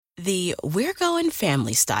The we're going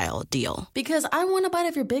family style deal. Because I want a bite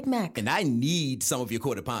of your Big Mac. And I need some of your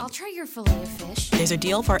quarter pound. I'll try your filet of fish. There's a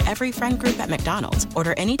deal for every friend group at McDonald's.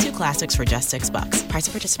 Order any 2 classics for just $6. Price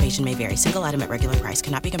of participation may vary. Single item at regular price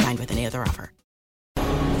cannot be combined with any other offer.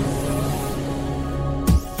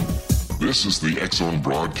 This is the X-Zone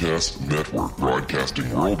Broadcast Network,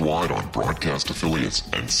 broadcasting worldwide on broadcast affiliates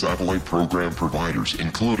and satellite program providers,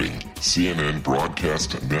 including CNN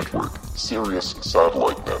Broadcast Network, Sirius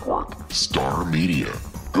Satellite Network, Star Media,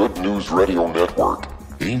 Good News Radio Network,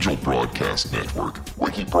 Angel Broadcast Network,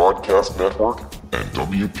 Wiki Broadcast Network, and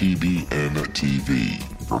WPBN TV.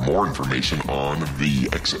 For more information on the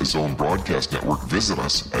X-Zone Broadcast Network, visit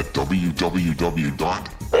us at www.xzbn.net.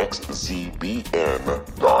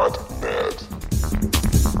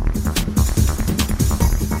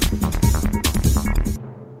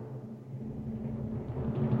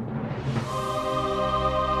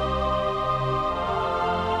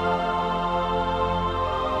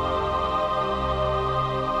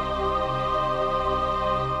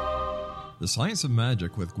 The Science of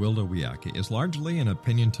Magic with Gwilda Wiyaka is largely an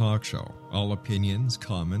opinion talk show. All opinions,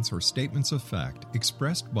 comments, or statements of fact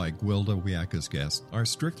expressed by Gwilda Wiyaka's guests are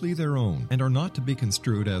strictly their own and are not to be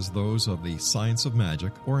construed as those of the Science of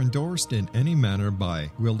Magic or endorsed in any manner by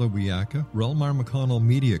Gwilda Wiyaka, Relmar McConnell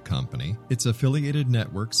Media Company, its affiliated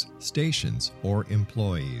networks, stations, or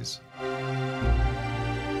employees.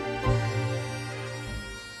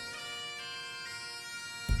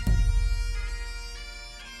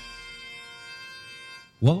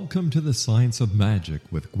 Welcome to the Science of Magic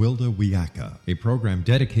with Gwilda Wiyaka, a program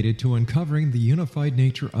dedicated to uncovering the unified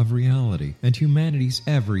nature of reality and humanity's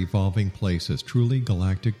ever-evolving place as truly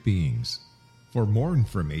galactic beings. For more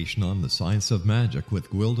information on the Science of Magic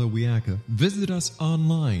with Gwilda Wiyaka, visit us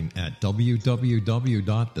online at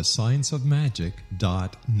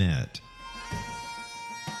www.thescienceofmagic.net.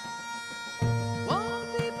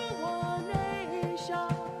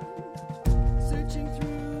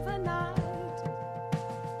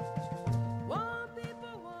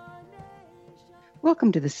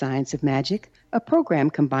 Welcome to the Science of Magic, a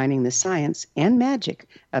program combining the science and magic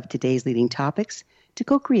of today's leading topics to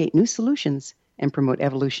co-create new solutions and promote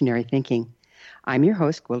evolutionary thinking. I'm your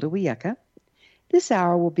host, Gwilda Wiyaka. This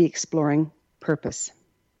hour we'll be exploring purpose.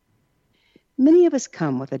 Many of us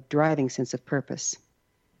come with a driving sense of purpose.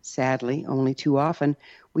 Sadly, only too often,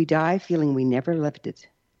 we die feeling we never lived it.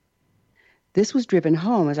 This was driven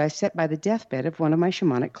home as I sat by the deathbed of one of my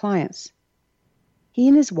shamanic clients. He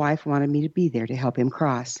and his wife wanted me to be there to help him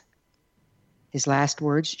cross. His last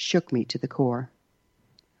words shook me to the core.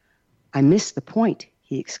 "I missed the point,"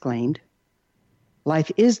 he exclaimed. "Life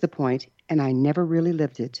is the point, and I never really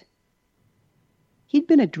lived it." He'd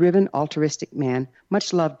been a driven, altruistic man,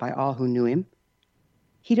 much loved by all who knew him.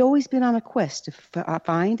 He'd always been on a quest to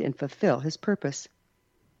find and fulfill his purpose.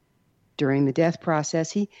 During the death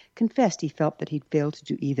process, he confessed he felt that he'd failed to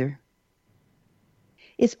do either.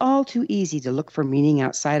 It's all too easy to look for meaning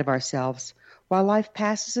outside of ourselves while life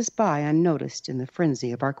passes us by unnoticed in the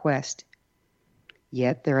frenzy of our quest.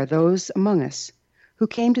 Yet there are those among us who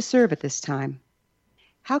came to serve at this time.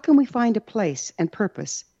 How can we find a place and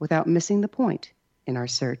purpose without missing the point in our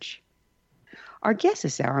search? Our guest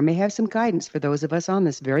this hour may have some guidance for those of us on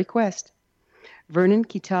this very quest. Vernon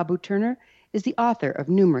Kitabu Turner is the author of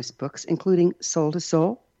numerous books, including Soul to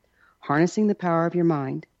Soul, Harnessing the Power of Your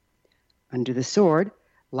Mind, Under the Sword,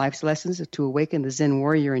 Life's Lessons to Awaken the Zen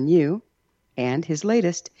Warrior in You, and his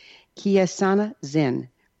latest, Kiyasana Zen,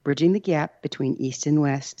 Bridging the Gap Between East and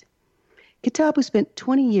West. Kitabu spent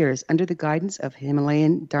 20 years under the guidance of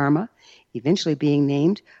Himalayan Dharma, eventually being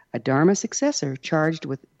named a Dharma successor charged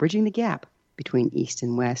with bridging the gap between East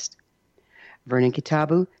and West. Vernon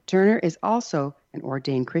Kitabu Turner is also an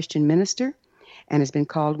ordained Christian minister and has been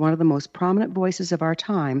called one of the most prominent voices of our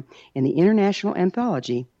time in the international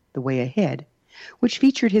anthology, The Way Ahead, which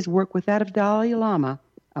featured his work with that of Dalai Lama,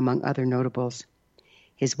 among other notables.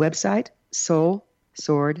 His website,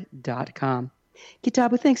 soulsword.com.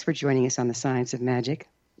 Kitabu, thanks for joining us on the Science of Magic.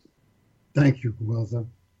 Thank you, Gwilda.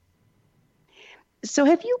 So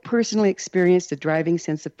have you personally experienced a driving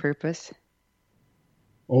sense of purpose?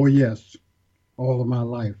 Oh, yes, all of my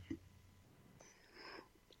life.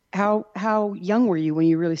 How young were you when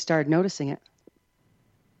you really started noticing it?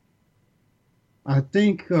 I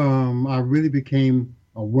think I really became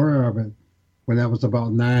aware of it when I was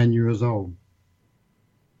about 9 years old.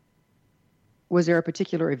 Was there a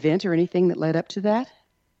particular event or anything that led up to that?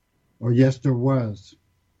 Oh, yes, there was.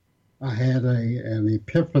 I had an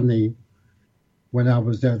epiphany when I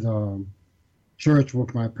was at church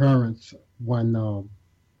with my parents one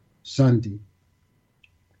Sunday.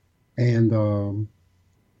 And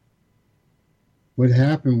what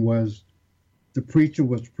happened was the preacher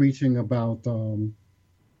was preaching about the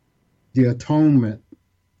atonement,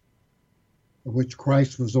 which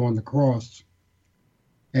Christ was on the cross.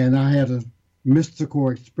 And I had a mystical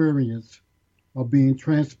experience of being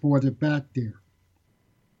transported back there.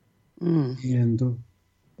 And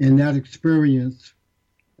in that experience,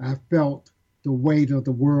 I felt the weight of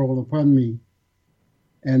the world upon me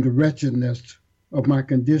and the wretchedness of my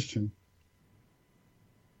condition.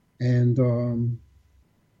 And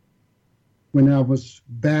when I was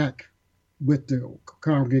back with the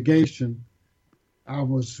congregation, I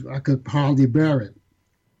could hardly bear it.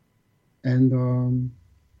 And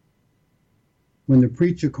when the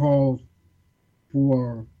preacher called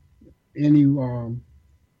for any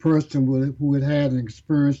person who had had an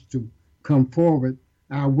experience to come forward,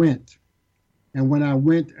 I went. And when I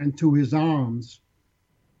went into his arms,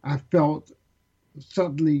 I felt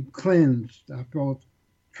suddenly cleansed. I felt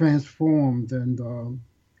transformed, and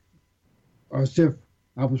as if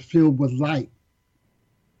I was filled with light.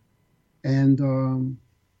 And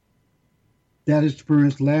that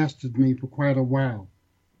experience lasted me for quite a while.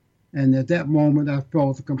 And at that moment, I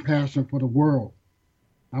felt a compassion for the world.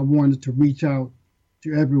 I wanted to reach out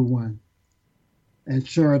to everyone and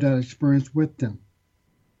share that experience with them.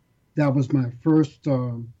 That was my first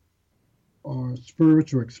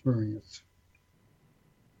spiritual experience.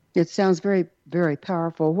 It sounds very, very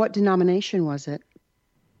powerful. What denomination was it?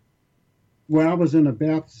 Well, I was in a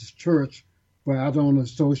Baptist church, but I don't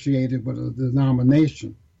associate it with a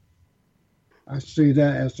denomination. I see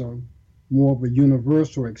that as more of a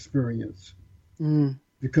universal experience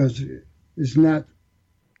because it's not,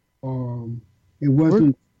 it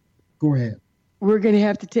wasn't, go ahead. We're going to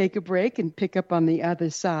have to take a break and pick up on the other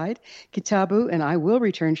side. Kitabu and I will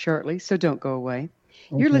return shortly, so don't go away.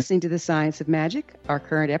 Okay. You're listening to The Science of Magic. Our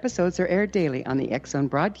current episodes are aired daily on the X Zone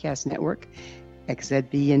Broadcast Network,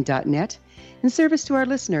 xzbn.net. In service to our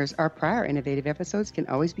listeners, our prior innovative episodes can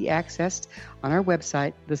always be accessed on our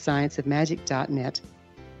website, thescienceofmagic.net.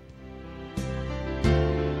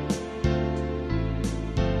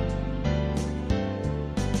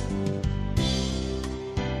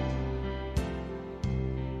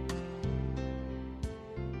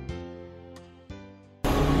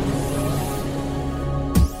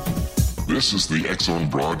 This is the X Zone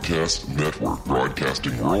Broadcast Network,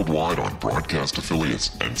 broadcasting worldwide on broadcast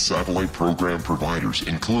affiliates and satellite program providers,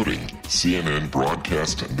 including CNN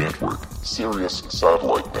Broadcast Network, Sirius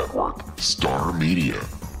Satellite Network, Star Media,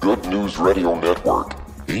 Good News Radio Network,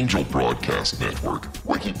 Angel Broadcast Network,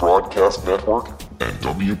 Wiki Broadcast Network, and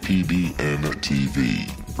WPBN TV.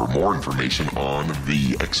 For more information on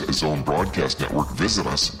the X Zone Broadcast Network, visit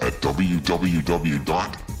us at www.xzbn.net.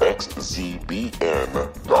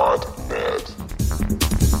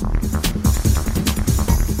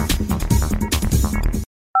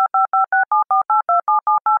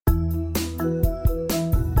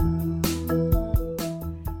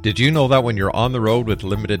 Did you know that when you're on the road with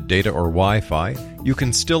limited data or Wi-Fi, you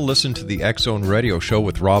can still listen to the X Zone Radio Show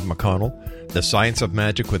with Rob McConnell, The Science of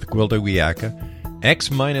Magic with Gwilda Wiyaka,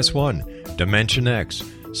 X-1, Dimension X,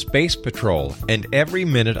 Space Patrol, and every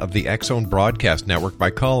minute of the X Zone Broadcast Network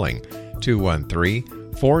by calling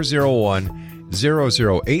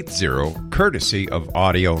 213-401-0080, courtesy of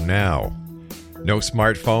Audio Now. No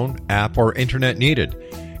smartphone, app, or internet needed.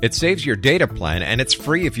 It saves your data plan, and it's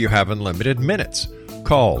free if you have unlimited minutes.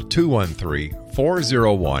 Call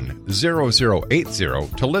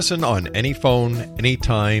 213-401-0080 to listen on any phone,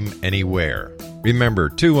 anytime, anywhere. Remember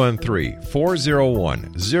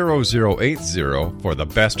 213-401-0080 for the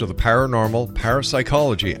best of the paranormal,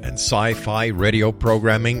 parapsychology, and sci-fi radio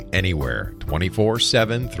programming anywhere,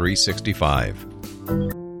 24/7, 365.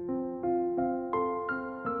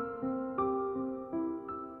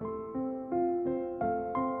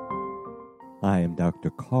 I am Dr.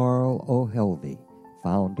 Carl O'Helvey,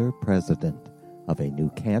 founder, president of a new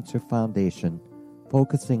cancer foundation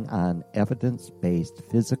focusing on evidence-based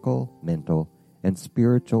physical, mental, and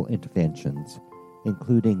spiritual interventions,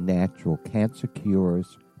 including natural cancer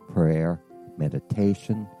cures, prayer,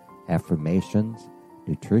 meditation, affirmations,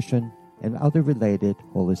 nutrition, and other related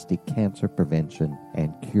holistic cancer prevention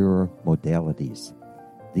and cure modalities.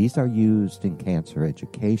 These are used in cancer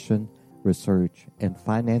education, research, and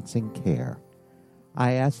financing care.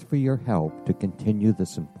 I ask for your help to continue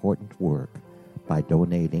this important work by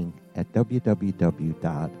donating at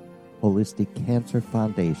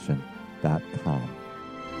www.holisticcancerfoundation.com.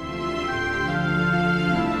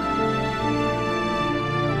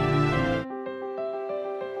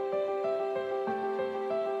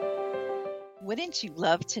 Would Wouldn't you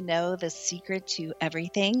love to know the secret to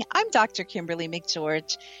everything? I'm Dr. Kimberly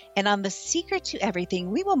McGeorge, and on The Secret to Everything,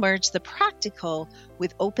 we will merge the practical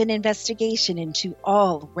with open investigation into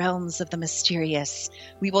all realms of the mysterious.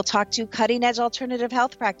 We will talk to cutting-edge alternative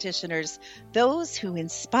health practitioners, those who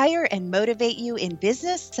inspire and motivate you in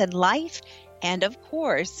business and life, and of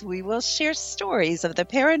course, we will share stories of the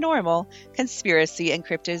paranormal, conspiracy, and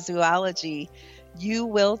cryptozoology. You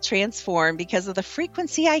will transform because of the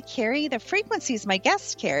frequency I carry, the frequencies my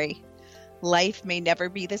guests carry. Life may never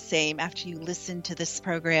be the same after you listen to this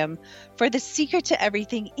program, for the secret to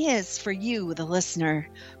everything is for you, the listener,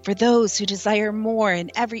 for those who desire more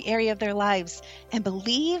in every area of their lives and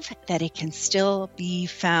believe that it can still be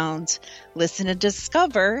found. Listen and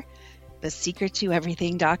discover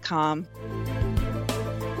thesecrettoeverything.com.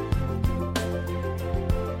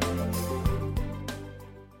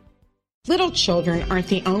 Little children aren't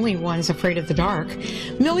the only ones afraid of the dark.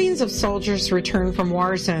 Millions of soldiers return from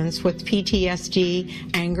war zones with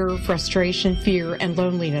PTSD, anger, frustration, fear, and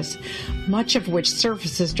loneliness, much of which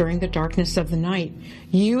surfaces during the darkness of the night.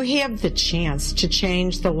 You have the chance to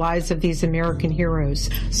change the lives of these American heroes.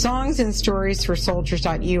 Songs and Stories for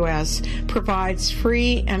Soldiers.us provides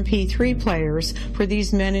free MP3 players for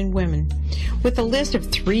these men and women. With a list of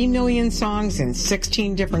 3 million songs in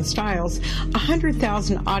 16 different styles,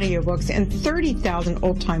 100,000 audiobooks, and 30,000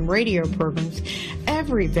 old-time radio programs,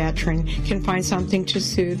 every veteran can find something to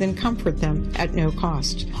soothe and comfort them at no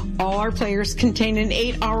cost. All our players contain an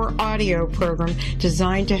 8-hour audio program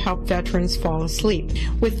designed to help veterans fall asleep.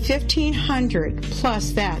 With 1,500 plus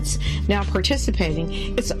vets now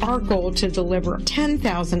participating, it's our goal to deliver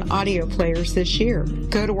 10,000 audio players this year.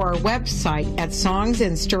 Go to our website at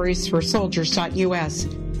songsandstoriesforsoldiers.us.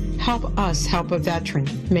 Help us help a veteran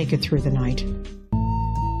make it through the night.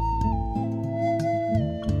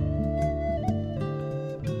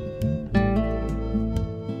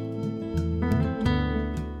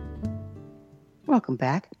 Welcome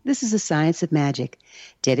back. This is The Science of Magic,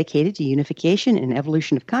 dedicated to unification and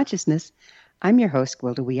evolution of consciousness. I'm your host,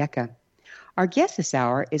 Gwilda Wiyaka. Our guest this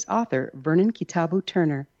hour is author Vernon Kitabu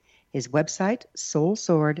Turner. His website,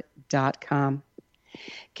 soulsword.com.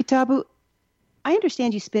 Kitabu, I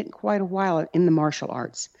understand you spent quite a while in the martial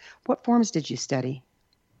arts. What forms did you study?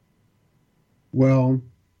 Well,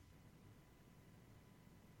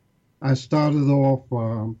 I started off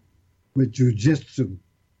with jiu-jitsu.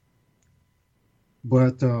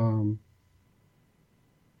 But from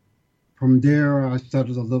there, I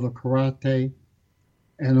studied a little karate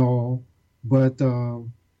and all. But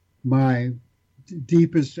my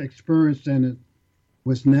deepest experience in it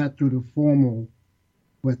was not through the formal,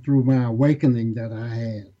 but through my awakening that I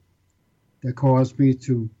had that caused me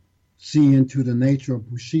to see into the nature of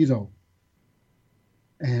Bushido.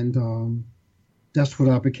 And that's what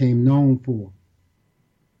I became known for.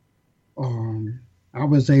 I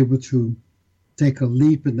was able to take a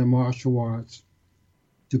leap in the martial arts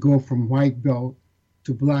to go from white belt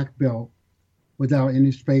to black belt without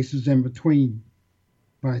any spaces in between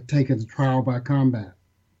by taking the trial by combat.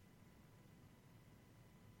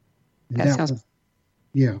 That sounds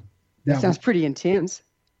pretty intense.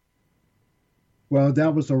 Well,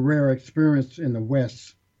 that was a rare experience in the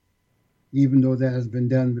West, even though that has been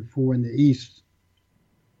done before in the East.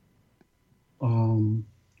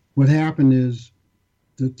 What happened is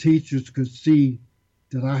the teachers could see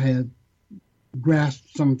that I had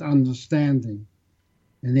grasped some understanding,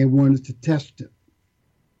 and they wanted to test it.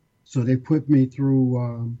 So they put me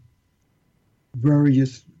through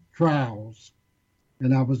various trials,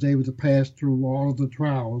 and I was able to pass through all of the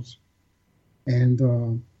trials. And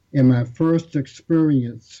in my first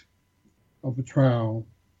experience of a trial,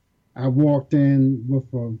 I walked in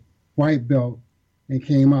with a white belt and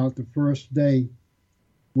came out the first day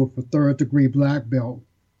with a third-degree black belt.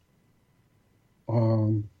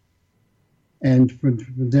 And from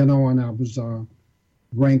then on, I was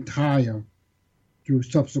ranked higher through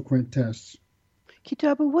subsequent tests.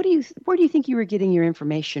 Kitabu, where do you think you were getting your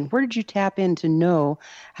information? Where did you tap in to know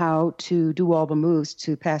how to do all the moves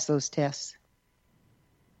to pass those tests?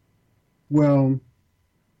 Well,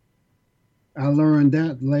 I learned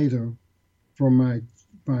that later from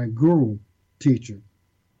my guru teacher,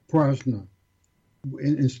 Prajna,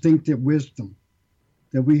 instinctive wisdom,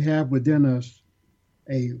 that we have within us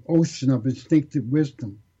an ocean of instinctive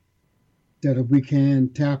wisdom, that if we can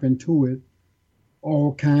tap into it,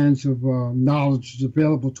 all kinds of knowledge is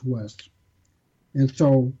available to us. And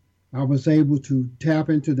so I was able to tap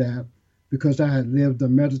into that because I had lived a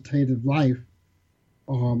meditative life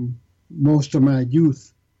most of my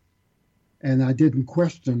youth, and I didn't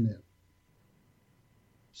question it.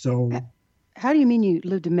 So, how do you mean you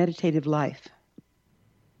lived a meditative life?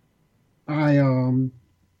 I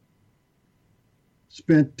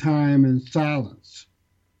spent time in silence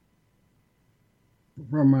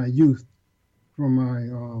from my youth, from my,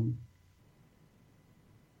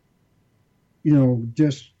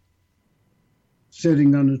 just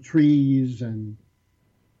sitting under trees and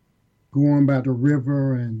going by the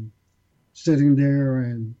river and sitting there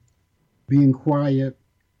and being quiet,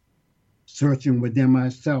 searching within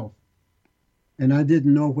myself. And I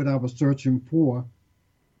didn't know what I was searching for.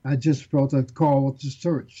 I just felt a call to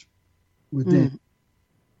search within.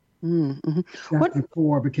 That's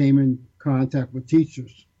before I became in contact with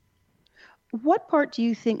teachers. What part do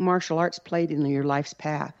you think martial arts played in your life's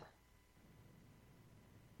path?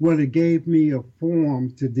 Well, it gave me a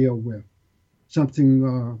form to deal with,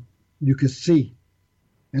 something you could see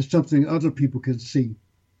and something other people could see.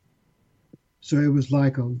 So it was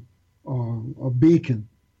like a beacon.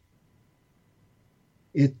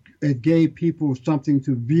 It gave people something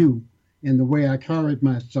to view in the way I carried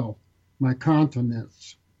myself, my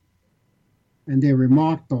countenance. And they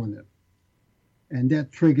remarked on it. And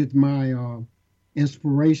that triggered my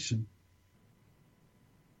inspiration.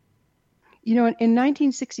 You know, in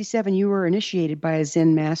 1967, you were initiated by a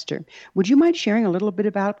Zen master. Would you mind sharing a little bit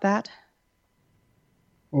about that?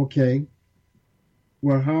 Okay.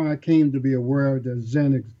 Well, how I came to be aware that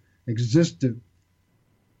Zen existed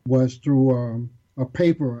was through a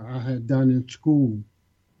paper I had done in school.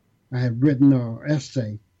 I had written an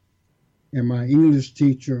essay, and my English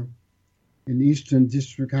teacher in Eastern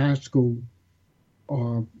District High School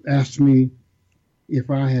asked me if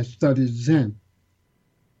I had studied Zen.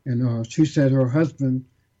 And she said her husband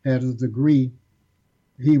had a degree.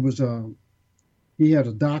 He had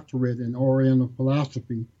a doctorate in Oriental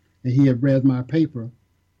philosophy, and he had read my paper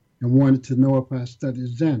and wanted to know if I studied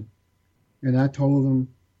Zen. And I told him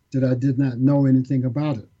that I did not know anything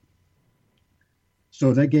about it.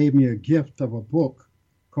 So they gave me a gift of a book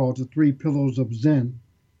called The Three Pillars of Zen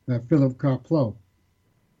by Philip Kapleau.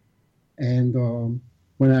 And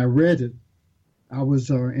when I read it, I was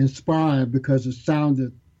inspired because it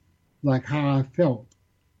sounded like how I felt.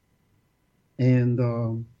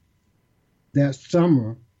 And that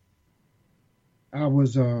summer, I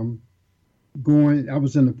was in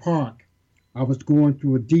the park. I was going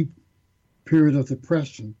through a deep period of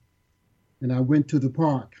depression. And I went to the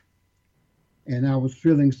park. And I was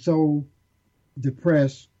feeling so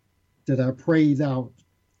depressed that I prayed out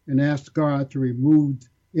and asked God to remove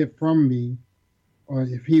it from me, or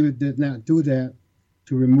if he did not do that,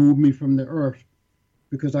 to remove me from the earth,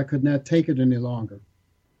 because I could not take it any longer.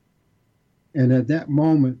 And at that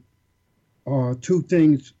moment, two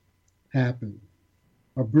things happened.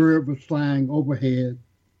 A bird was flying overhead,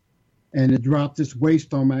 and it dropped its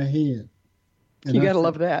waist on my head. And you got to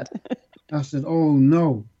love that. I said, oh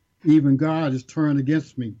no, even God is turned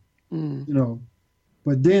against me, you know.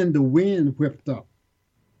 But then the wind whipped up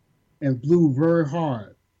and blew very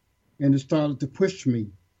hard, and it started to push me.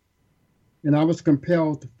 And I was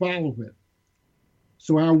compelled to follow it.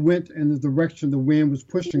 So I went in the direction the wind was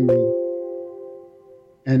pushing me,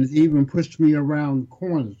 and it even pushed me around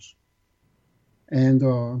corners. And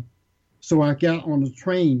so I got on the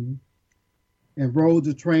train and rode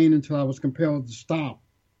the train until I was compelled to stop.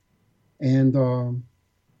 And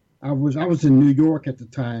I was in New York at the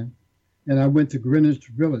time, and I went to Greenwich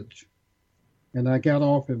Village, and I got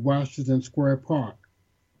off at Washington Square Park.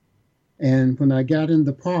 And when I got in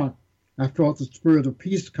the park, I felt the spirit of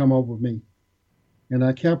peace come over me. And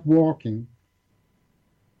I kept walking,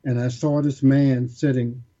 and I saw this man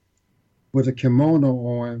sitting with a kimono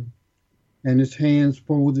on and his hands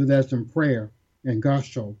folded as in prayer and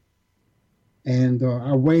gasho. And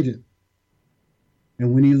I waited.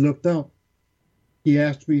 And when he looked up, he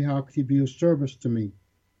asked me how could he be of service to me.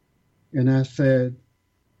 And I said,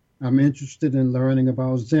 I'm interested in learning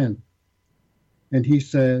about Zen. And he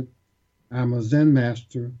said, I'm a Zen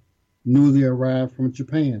master, newly arrived from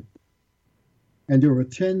Japan. And there were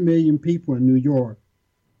 10 million people in New York.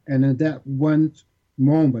 And in that one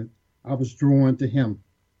moment, I was drawn to him.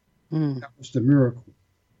 That was the miracle.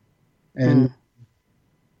 And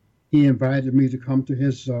he invited me to come to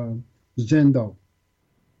his Zendo.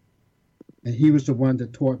 And he was the one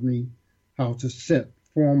that taught me how to sit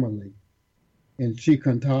formally in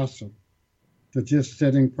Shikantasa, the just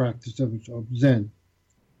sitting practice of Zen.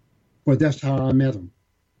 But that's how I met him,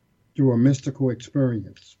 through a mystical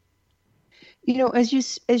experience. You know, as you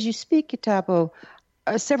speak, Kitabu,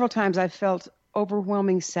 several times I felt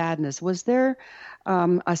overwhelming sadness. Was there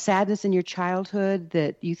a sadness in your childhood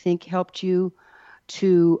that you think helped you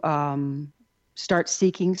to start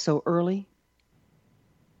seeking so early?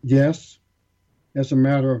 Yes. As a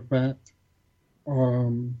matter of fact,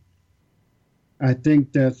 I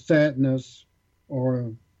think that sadness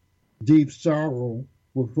or deep sorrow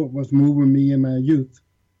was what was moving me in my youth.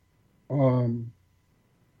 One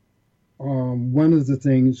of the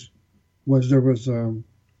things was there was a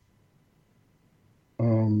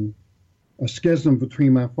schism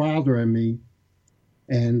between my father and me,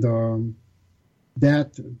 and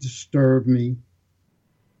that disturbed me.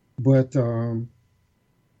 But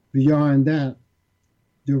beyond that,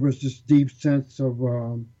 there was this deep sense of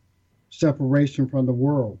separation from the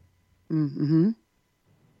world. Mm-hmm.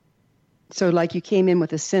 So like you came in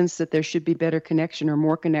with a sense that there should be better connection or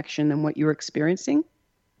more connection than what you were experiencing?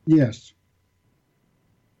 Yes.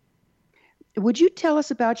 Would you tell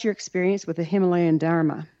us about your experience with the Himalayan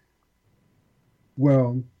Dharma?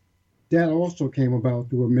 Well, that also came about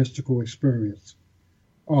through a mystical experience.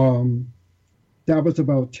 That was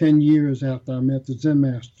about 10 years after I met the Zen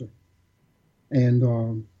master. And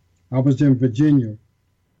I was in Virginia,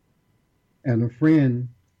 and a friend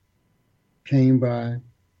came by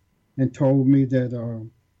and told me that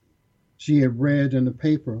she had read in the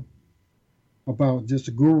paper about this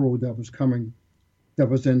guru that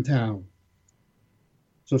was in town.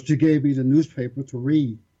 So she gave me the newspaper to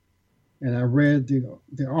read, and I read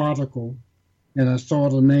the article, and I saw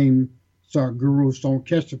the name Sadguru Sant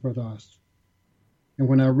Keshavadas. And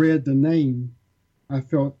when I read the name, I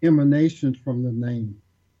felt emanations from the name,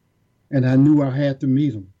 and I knew I had to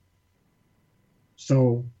meet him.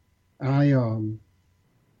 So I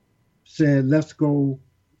said, let's go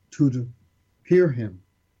to hear him.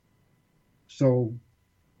 So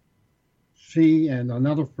she and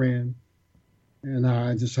another friend and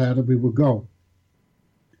I decided we would go.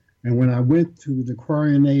 And when I went to the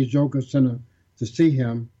Aquarian Age Yoga Center to see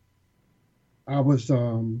him, I was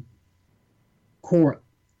caught,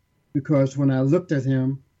 because when I looked at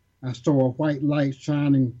him, I saw a white light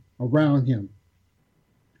shining around him.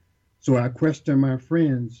 So I questioned my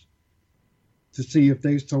friends to see if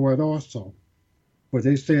they saw it also, but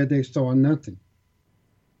they said they saw nothing.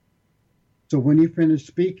 So when he finished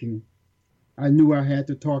speaking, I knew I had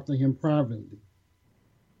to talk to him privately.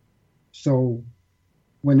 So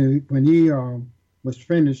when he was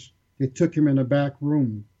finished, they took him in a back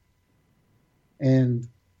room, and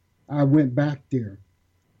I went back there,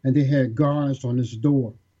 and they had guards on his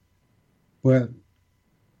door. But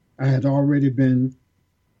I had already been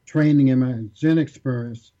training in my Zen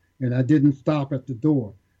experience, and I didn't stop at the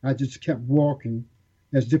door. I just kept walking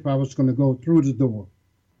as if I was going to go through the door,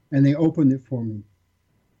 and they opened it for me.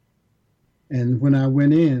 And when I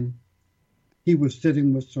went in, he was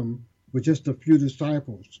sitting with just a few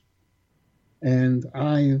disciples, and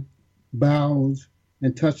I bowed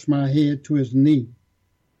and touched my head to his knee,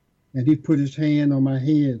 and he put his hand on my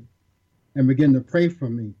head and began to pray for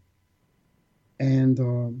me and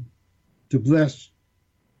to bless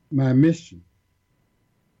my mission.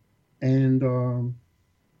 And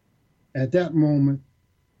at that moment,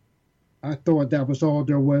 I thought that was all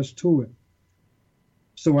there was to it.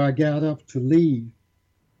 So I got up to leave,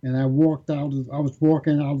 and I was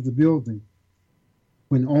walking out of the building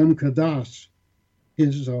when Om Kadash,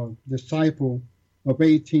 his disciple of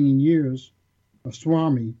 18 years, a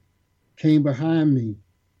Swami, came behind me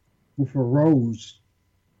with a rose,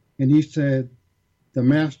 and he said, the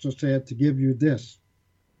master said to give you this.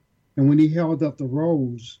 And when he held up the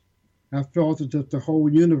rose, I felt as if the whole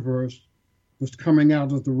universe was coming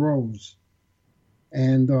out of the rose.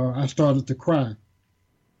 And I started to cry.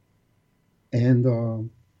 And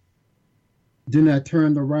then I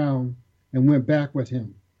turned around and went back with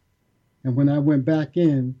him. And when I went back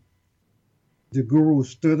in, the guru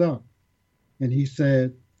stood up and he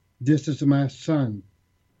said, this is my son.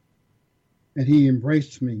 And he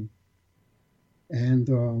embraced me. And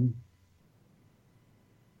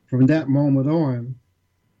from that moment on,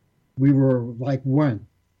 we were like one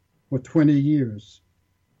for 20 years.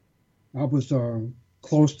 I was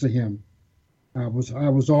close to him. I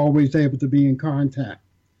was always able to be in contact.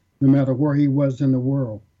 No matter where he was in the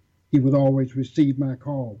world, he would always receive my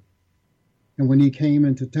call. And when he came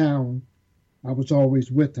into town, I was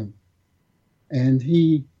always with him. And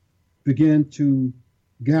he began to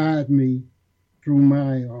guide me through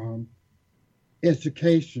my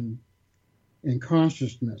education and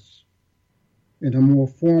consciousness in a more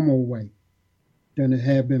formal way than it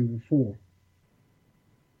had been before.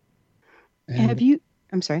 And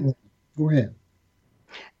I'm sorry. Go ahead.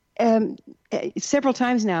 Several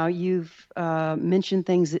times now, you've mentioned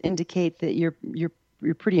things that indicate that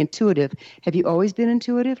you're pretty intuitive. Have you always been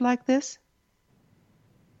intuitive like this?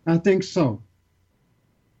 I think so.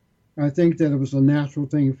 I think that it was a natural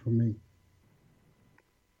thing for me.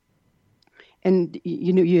 And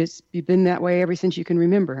you've been that way ever since you can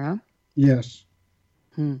remember, huh? Yes.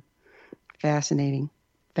 Fascinating.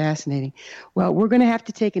 Fascinating. Well, we're going to have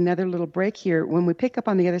to take another little break here. When we pick up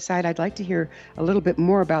on the other side, I'd like to hear a little bit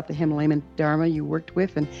more about the Himalayan Dharma you worked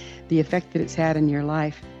with and the effect that it's had in your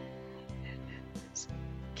life.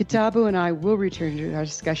 Kitabu and I will return to our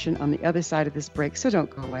discussion on the other side of this break, so don't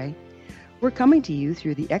go away. We're coming to you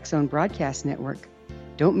through the X-Zone Broadcast Network.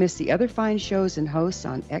 Don't miss the other fine shows and hosts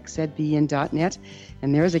on xzbn.net,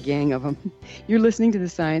 and there's a gang of them. You're listening to The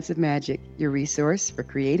Science of Magic, your resource for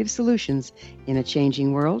creative solutions in a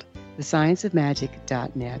changing world,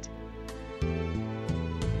 thescienceofmagic.net.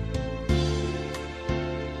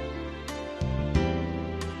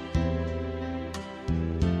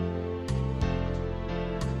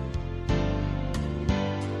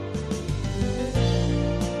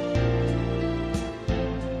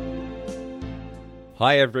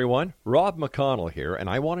 Hi everyone, Rob McConnell here, and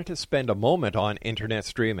I wanted to spend a moment on internet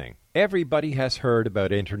streaming. Everybody has heard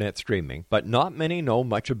about internet streaming, but not many know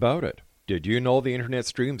much about it. Did you know the internet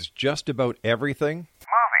streams just about everything?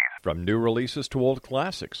 Movies. From new releases to old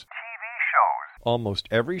classics. TV shows. Almost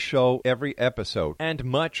every show, every episode, and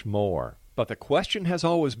much more. But the question has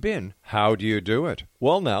always been, how do you do it?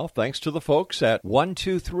 Well now, thanks to the folks at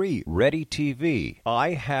 123 Ready TV,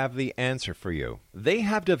 I have the answer for you. They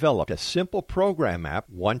have developed a simple program app,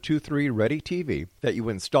 123 Ready TV, that you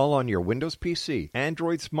install on your Windows PC,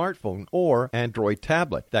 Android smartphone, or Android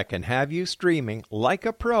tablet that can have you streaming like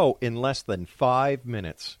a pro in less than 5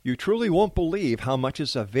 minutes. You truly won't believe how much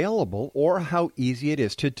is available or how easy it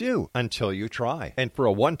is to do until you try. And for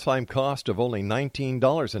a one-time cost of only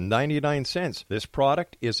 $19.99, this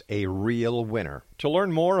product is a real winner. To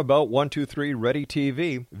learn more about 123 Ready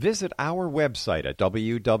TV, visit our website at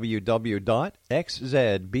www.xzbn.net.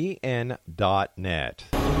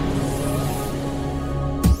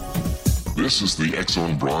 This is the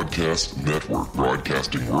X-Zone Broadcast Network,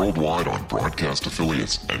 broadcasting worldwide on broadcast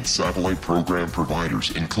affiliates and satellite program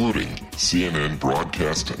providers, including CNN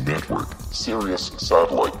Broadcast Network, Sirius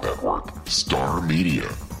Satellite Network, Star Media,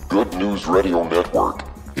 Good News Radio Network,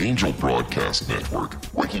 Angel Broadcast Network,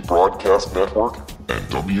 Wiki Broadcast Network, and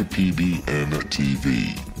WPBN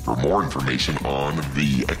TV. For more information on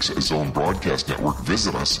the X-Zone Broadcast Network,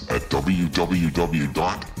 visit us at www.xzbn.net.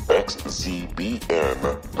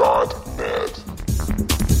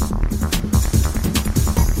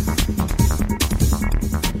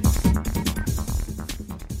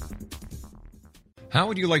 How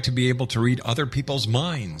would you like to be able to read other people's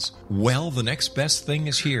minds? Well, the next best thing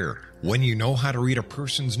is here. When you know how to read a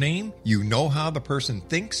person's name, you know how the person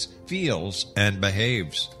thinks, feels, and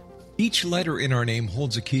behaves. Each letter in our name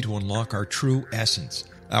holds a key to unlock our true essence.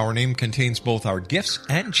 Our name contains both our gifts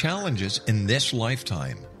and challenges in this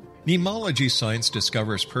lifetime. Numerology science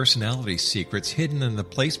discovers personality secrets hidden in the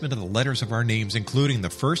placement of the letters of our names, including the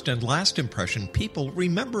first and last impression people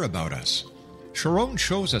remember about us. Sharon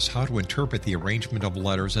shows us how to interpret the arrangement of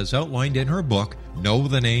letters as outlined in her book, Know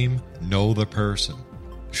the Name, Know the Person.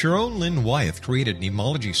 Sharon Lynn Wyeth created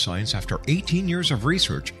numerology science after 18 years of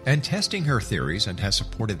research and testing her theories, and has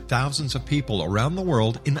supported thousands of people around the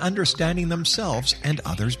world in understanding themselves and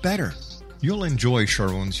others better. You'll enjoy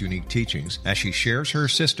Sharon's unique teachings as she shares her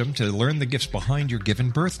system to learn the gifts behind your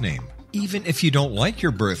given birth name. Even if you don't like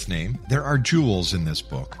your birth name, there are jewels in this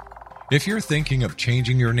book. If you're thinking of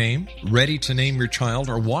changing your name, ready to name your child,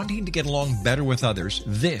 or wanting to get along better with others,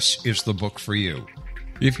 this is the book for you.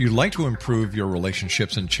 If you'd like to improve your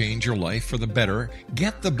relationships and change your life for the better,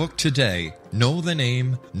 get the book today, Know the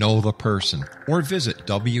Name, Know the Person, or visit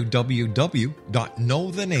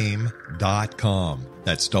www.knowthename.com.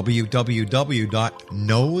 That's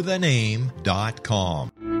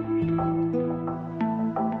www.knowthename.com.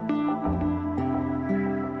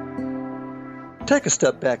 Take a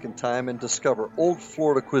step back in time and discover old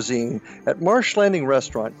Florida cuisine at Marsh Landing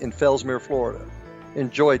Restaurant in Fellsmere, Florida.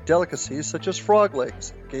 Enjoy delicacies such as frog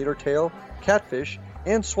legs, gator tail, catfish,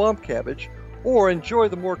 and swamp cabbage, or enjoy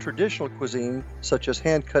the more traditional cuisine such as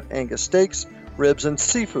hand-cut Angus steaks, ribs, and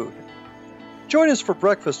seafood. Join us for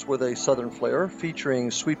breakfast with a southern flair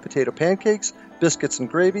featuring sweet potato pancakes, biscuits and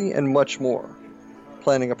gravy, and much more.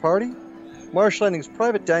 Planning a party? Marsh Landing's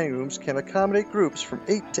private dining rooms can accommodate groups from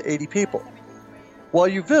 8 to 80 people. While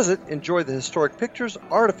you visit, enjoy the historic pictures,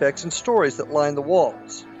 artifacts, and stories that line the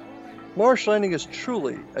walls. Marsh Landing is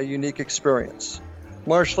truly a unique experience.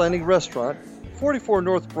 Marsh Landing Restaurant, 44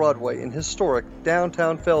 North Broadway in historic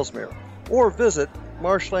downtown Fellsmere, or visit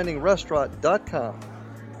marshlandingrestaurant.com.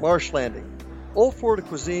 Marsh Landing, old Florida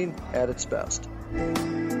cuisine at its best.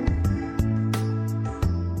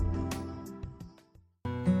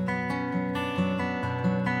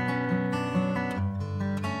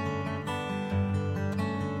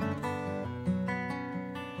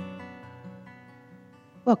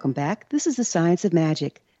 Welcome back. This is The Science of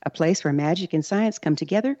Magic, a place where magic and science come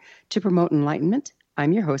together to promote enlightenment.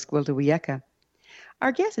 I'm your host, Gwilda Wiyaka.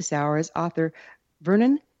 Our guest this hour is author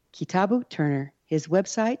Vernon Kitabu Turner. His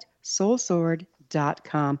website,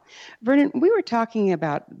 soulsword.com. Vernon, we were talking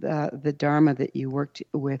about the Dharma that you worked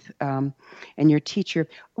with and your teacher.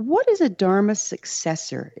 What is a Dharma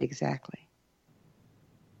successor exactly?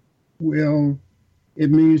 Well, it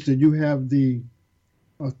means that you have the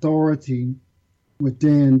authority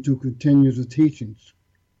within to continue the teachings.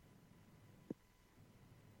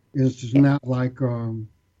 It's not like by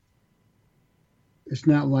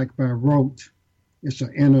rote. It's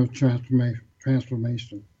an inner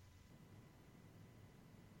transformation.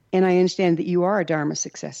 And I understand that you are a Dharma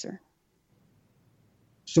successor.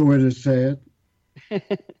 So it is said. I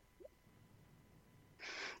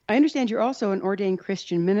understand you're also an ordained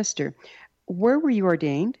Christian minister. Where were you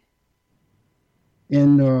ordained?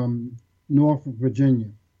 In Norfolk, Virginia.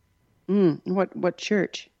 What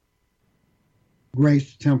church?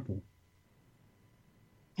 Grace Temple.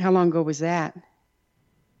 How long ago was that?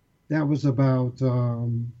 That was about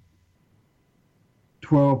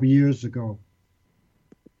 12 years ago.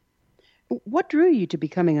 What drew you to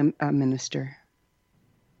becoming a minister?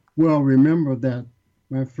 Well, remember that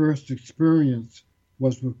my first experience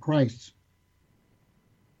was with Christ.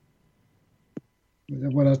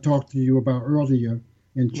 What I talked to you about earlier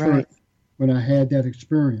in church, right, when I had that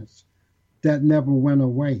experience. That never went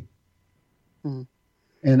away.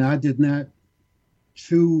 And I did not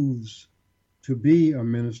choose to be a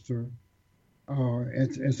minister.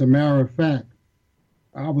 As a matter of fact,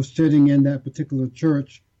 I was sitting in that particular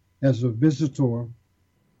church as a visitor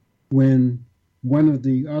when one of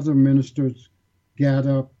the other ministers got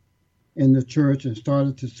up in the church and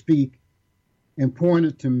started to speak and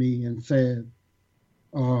pointed to me and said,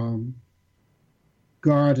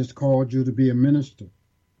 God has called you to be a minister.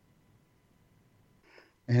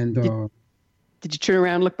 And did you turn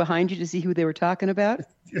around and look behind you to see who they were talking about?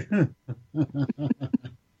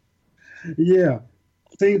 Yeah,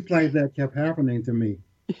 things like that kept happening to me,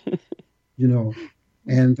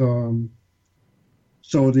 And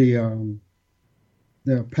so the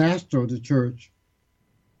pastor of the church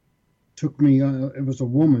took me, it was a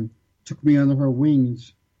woman, took me under her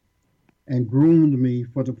wings and groomed me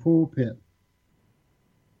for the pulpit.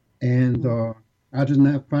 And I did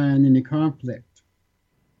not find any conflict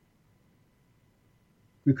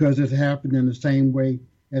because it happened in the same way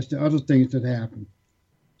as the other things that happened,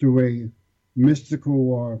 through a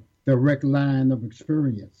mystical or direct line of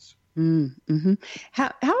experience. Mm-hmm.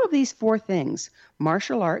 How have these four things,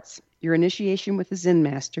 martial arts, your initiation with the Zen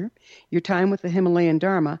master, your time with the Himalayan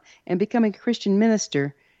Dharma, and becoming a Christian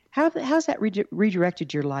minister, how's that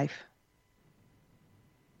redirected your life?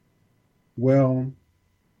 Well,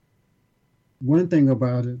 one thing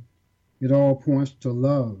about it, it all points to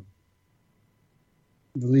love.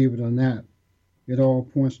 Believe it or not, it all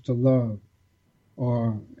points to love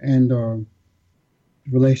and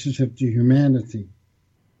relationship to humanity.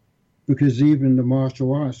 Because even the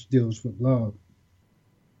martial arts deals with love.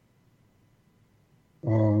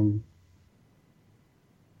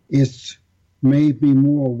 It's made me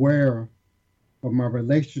more aware of my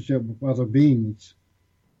relationship with other beings.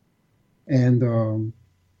 And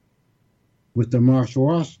with the martial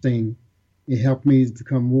arts thing, it helped me to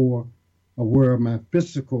become more aware of my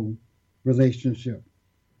physical relationship,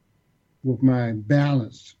 with my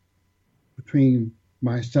balance between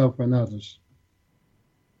myself and others.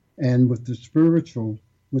 And with the spiritual,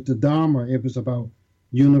 with the Dharma, it was about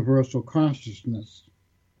universal consciousness,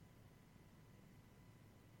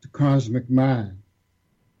 the cosmic mind.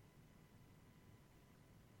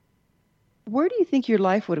 Where do you think your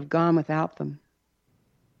life would have gone without them?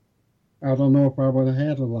 I don't know if I would have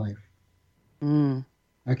had a life.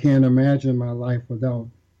 I can't imagine my life without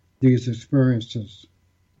these experiences.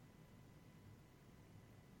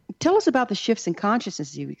 Tell us about the shifts in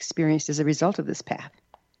consciousness you experienced as a result of this path.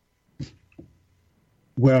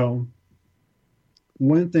 Well,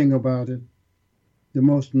 one thing about it, the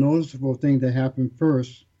most noticeable thing that happened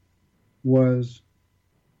first was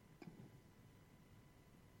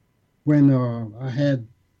when I had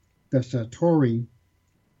the Satori,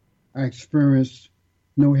 I experienced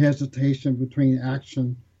no hesitation between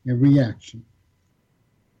action and reaction.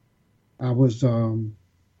 I was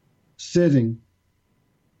sitting,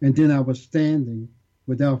 and then I was standing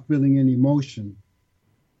without feeling any motion.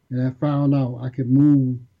 And I found out I could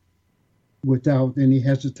move without any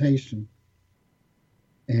hesitation.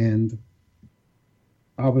 And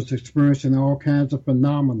I was experiencing all kinds of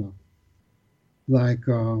phenomena, like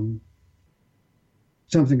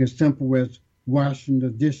something as simple as washing the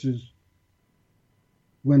dishes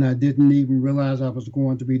when I didn't even realize I was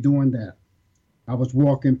going to be doing that. I was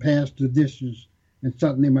walking past the dishes and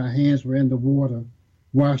suddenly my hands were in the water,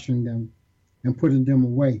 washing them and putting them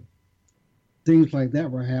away. Things like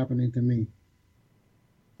that were happening to me.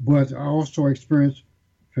 But I also experienced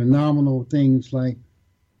phenomenal things like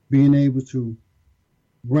being able to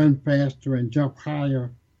run faster and jump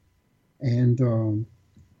higher. And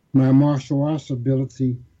my martial arts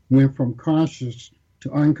ability went from conscious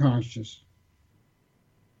to unconscious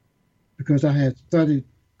because I had studied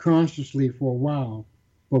consciously for a while,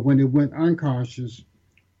 but when it went unconscious,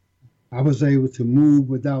 I was able to move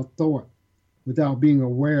without thought, without being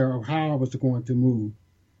aware of how I was going to move.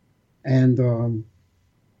 And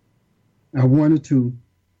I wanted to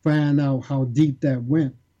find out how deep that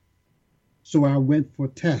went, so I went for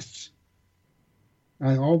tests.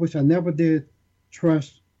 I never did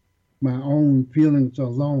trust my own feelings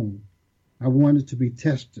alone. I wanted to be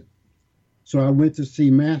tested. So I went to see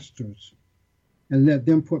masters and let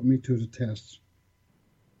them put me to the test.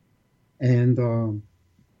 And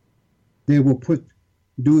they will put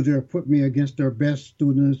me against their best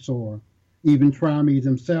students or even try me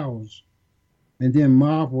themselves and then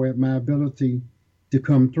marvel at my ability to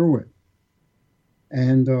come through it.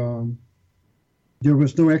 And there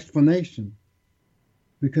was no explanation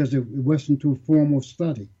because it wasn't through formal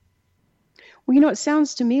study. Well, it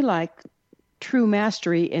sounds to me like true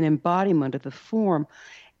mastery and embodiment of the form.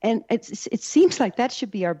 And it seems like that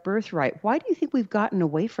should be our birthright. Why do you think we've gotten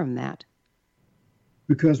away from that?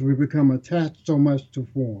 Because we become attached so much to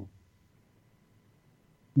form.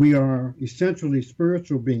 We are essentially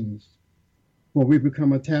spiritual beings, but we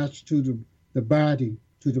become attached to the body,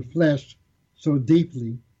 to the flesh, so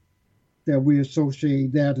deeply that we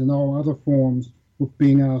associate that in all other forms with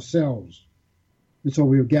being ourselves. And so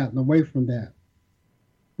we've gotten away from that.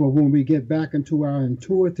 But when we get back into our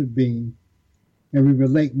intuitive being and we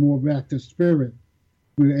relate more back to spirit,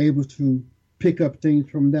 we're able to pick up things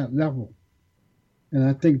from that level. And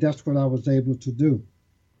I think that's what I was able to do.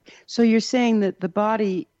 So you're saying that the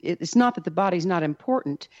body, it's not that the body's not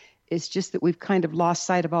important, it's just that we've kind of lost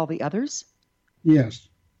sight of all the others? Yes.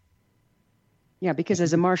 Yeah, because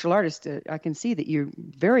as a martial artist, I can see that you're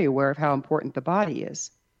very aware of how important the body is.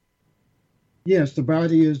 Yes, the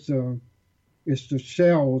body is the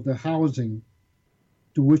shell, the housing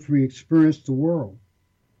to which we experience the world.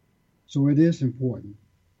 So it is important.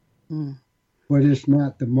 But it's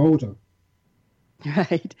not the motor.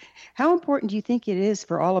 Right. How important do you think it is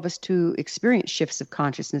for all of us to experience shifts of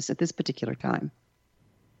consciousness at this particular time?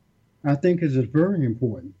 I think it is very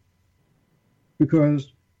important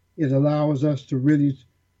because it allows us to really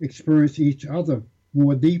experience each other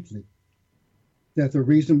more deeply. That the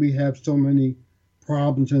reason we have so many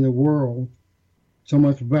problems in the world, so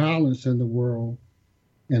much violence in the world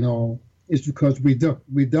and all, is because we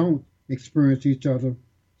don't experience each other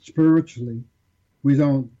spiritually. We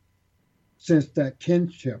don't sense that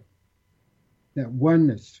kinship, that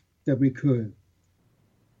oneness that we could,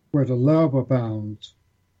 where the love abounds.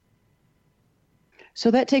 So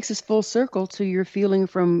that takes us full circle to your feeling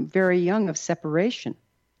from very young of separation.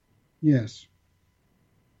 Yes.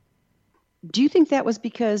 Do you think that was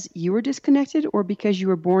because you were disconnected or because you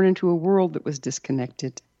were born into a world that was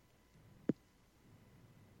disconnected?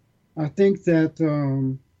 I think that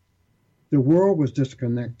the world was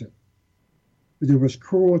disconnected. There was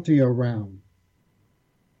cruelty around.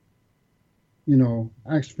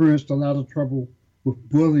 I experienced a lot of trouble with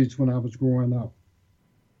bullies when I was growing up.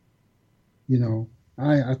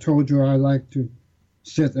 I told you I like to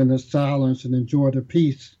sit in the silence and enjoy the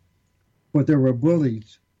peace, but there were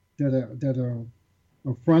bullies that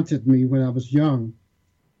affronted me when I was young,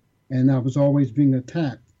 and I was always being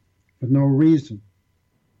attacked for no reason.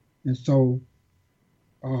 And so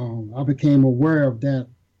I became aware of that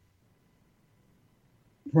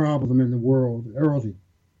problem in the world early.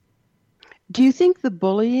 Do you think the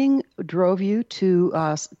bullying drove you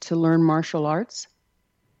to learn martial arts?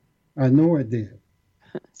 I know it did.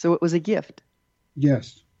 So it was a gift?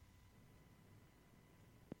 Yes.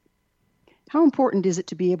 How important is it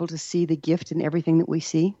to be able to see the gift in everything that we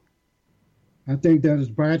see? I think that is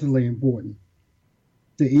vitally important.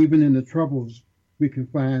 That even in the troubles, we can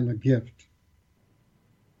find a gift.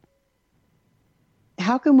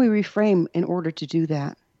 How can we reframe in order to do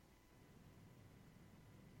that?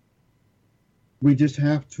 We just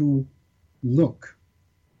have to look,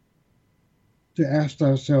 to ask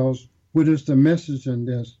ourselves, what is the message in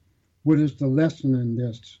this? What is the lesson in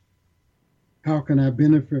this? How can I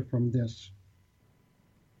benefit from this?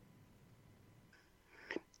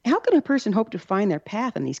 How can a person hope to find their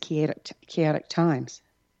path in these chaotic times?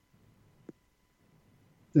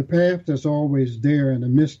 The path is always there in the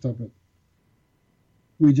midst of it.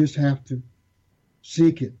 We just have to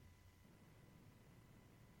seek it.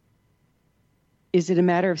 Is it a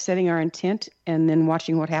matter of setting our intent and then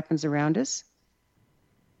watching what happens around us?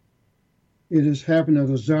 It is having a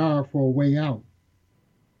desire for a way out.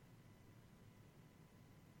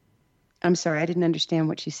 I'm sorry, I didn't understand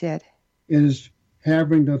what you said. It is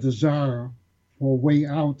having the desire for a way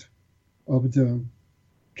out of the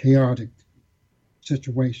chaotic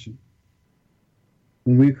situation.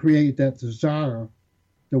 When we create that desire,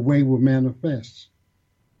 the way will manifest.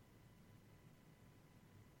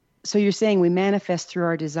 So you're saying we manifest through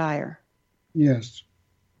our desire? Yes.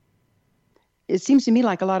 It seems to me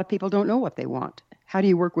like a lot of people don't know what they want. How do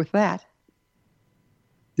you work with that?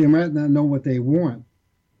 They might not know what they want,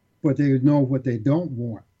 but they know what they don't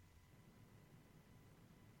want.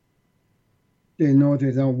 They know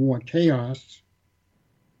they don't want chaos.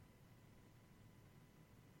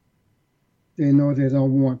 They know they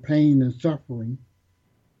don't want pain and suffering.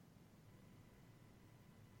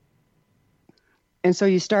 And so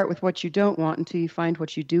you start with what you don't want until you find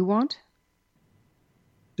what you do want?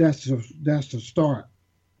 That's the start.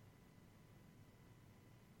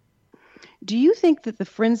 Do you think that the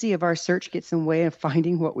frenzy of our search gets in the way of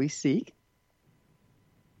finding what we seek?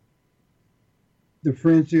 The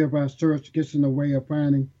frenzy of our search gets in the way of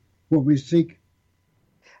finding what we seek?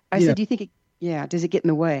 I said, do you think does it get in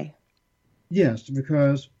the way? Yes,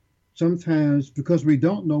 because sometimes, because we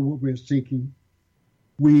don't know what we're seeking,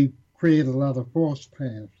 we create a lot of false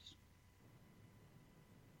paths.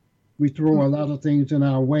 We throw a lot of things in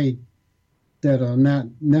our way that are not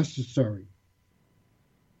necessary.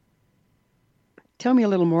 Tell me a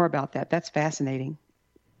little more about that. That's fascinating.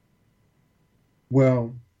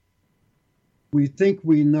 Well, we think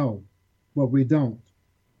we know, but we don't.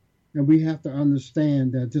 And we have to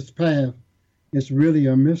understand that this path is really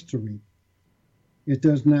a mystery. It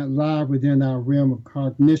does not lie within our realm of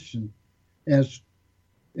cognition as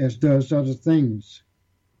does other things.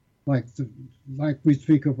 Like we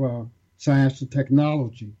speak of science and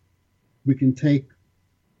technology. We can take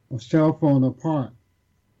a cell phone apart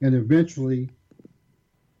and eventually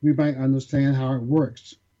we might understand how it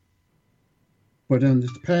works. But on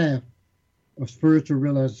this path of spiritual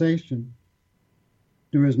realization,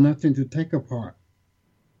 there is nothing to take apart.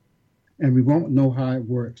 And we won't know how it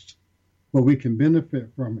works, but we can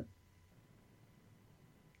benefit from it.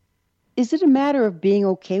 Is it a matter of being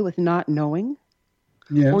okay with not knowing?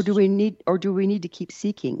 Yes. Or do we need to keep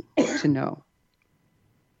seeking to know?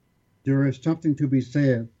 There is something to be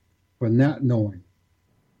said for not knowing.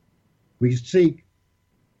 We seek,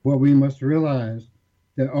 but we must realize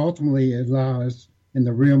that ultimately it lies in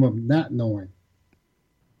the realm of not knowing.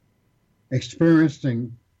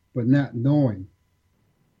 Experiencing, but not knowing.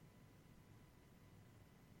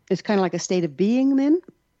 It's kind of like a state of being then?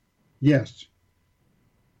 Yes.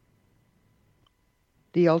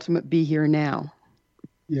 The ultimate be here now.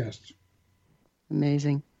 Yes.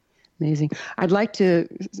 Amazing. Amazing. I'd like to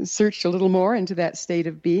search a little more into that state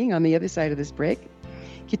of being on the other side of this break.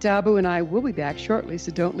 Kitabu and I will be back shortly,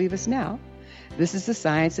 so don't leave us now. This is The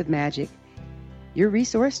Science of Magic, your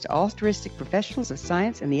resource to altruistic professionals of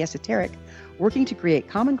science and the esoteric, working to create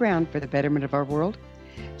common ground for the betterment of our world.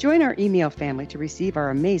 Join our email family to receive our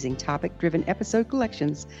amazing topic-driven episode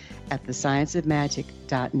collections at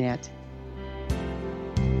thescienceofmagic.net.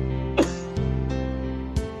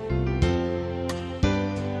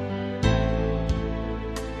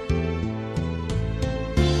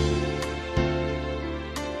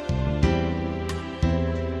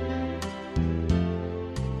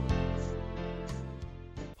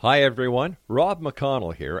 Hi everyone, Rob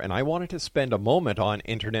McConnell here, and I wanted to spend a moment on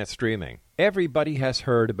internet streaming. Everybody has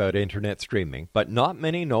heard about internet streaming, but not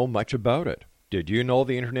many know much about it. Did you know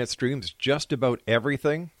the internet streams just about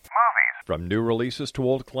everything? Movies. From new releases to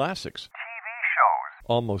old classics. TV shows.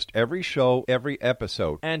 Almost every show, every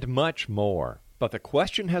episode, and much more. But the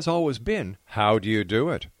question has always been, how do you do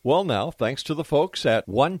it? Well now, thanks to the folks at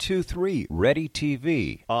 123 Ready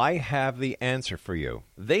TV, I have the answer for you.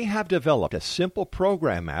 They have developed a simple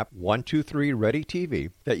program app, 123 Ready TV,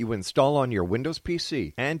 that you install on your Windows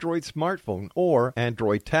PC, Android smartphone, or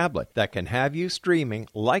Android tablet that can have you streaming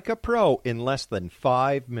like a pro in less than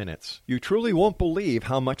 5 minutes. You truly won't believe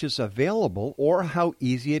how much is available or how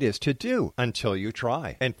easy it is to do until you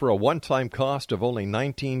try. And for a one-time cost of only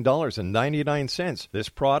 $19.99, this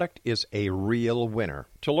product is a real winner.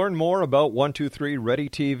 To learn more about 123 Ready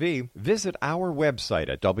TV, visit our website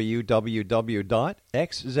at www.xzbn.net.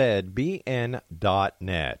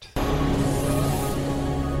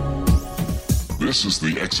 This is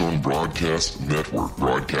the X-Zone Broadcast Network,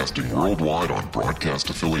 broadcasting worldwide on broadcast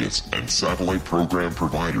affiliates and satellite program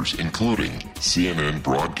providers, including CNN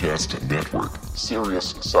Broadcast Network,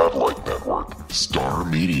 Sirius Satellite Network, Star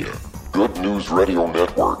Media, Good News Radio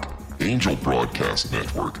Network, Angel Broadcast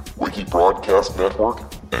Network, Wiki Broadcast Network,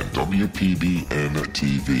 and WPBN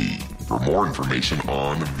TV. For more information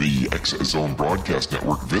on the X-Zone Broadcast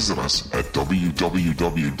Network, visit us at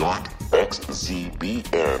www.xzbn.net.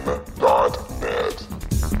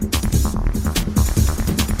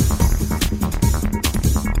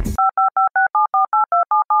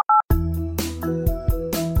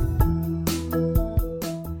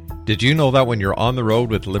 Did you know that when you're on the road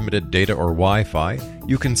with limited data or Wi-Fi,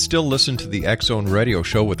 you can still listen to the X-Zone Radio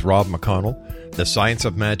Show with Rob McConnell, The Science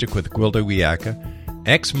of Magic with Gwilda Wiyaka,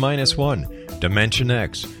 X-1, Dimension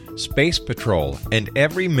X, Space Patrol, and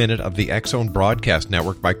every minute of the X-Zone Broadcast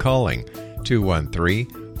Network by calling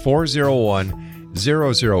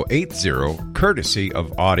 213-401-0080, courtesy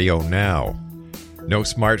of Audio Now. No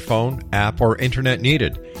smartphone, app, or internet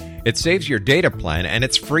needed. It saves your data plan, and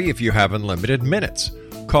it's free if you have unlimited minutes.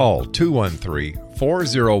 Call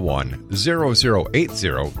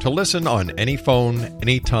 213-401-0080 to listen on any phone,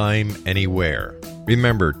 anytime, anywhere.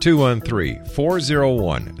 Remember,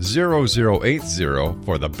 213-401-0080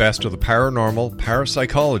 for the best of the paranormal,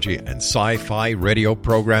 parapsychology, and sci-fi radio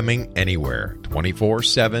programming anywhere,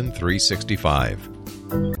 24/7, 365.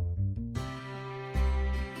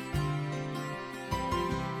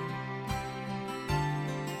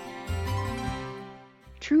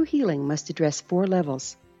 True healing must address 4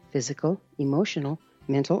 levels: physical, emotional,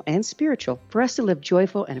 mental, and spiritual, for us to live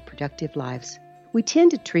joyful and productive lives. We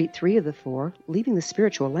tend to treat 3 of the 4, leaving the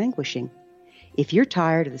spiritual languishing. If you're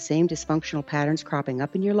tired of the same dysfunctional patterns cropping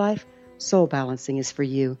up in your life, Soul Balancing is for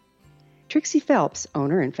you. Trixie Phelps,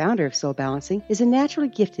 owner and founder of Soul Balancing, is a naturally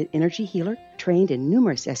gifted energy healer trained in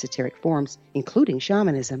numerous esoteric forms, including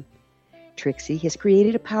shamanism. Trixie has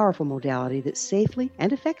created a powerful modality that safely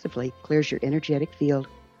and effectively clears your energetic field.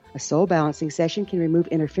 A Soul Balancing session can remove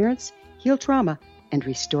interference, heal trauma, and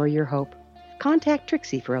restore your hope. Contact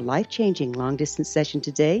Trixie for a life-changing long-distance session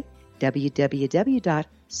today,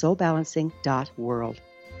 www.soulbalancing.world.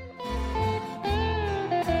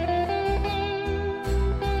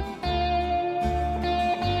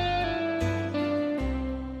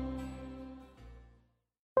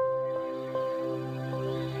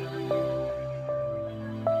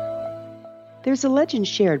 There's a legend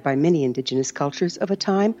shared by many indigenous cultures of a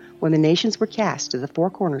time when the nations were cast to the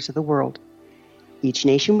 4 corners of the world. Each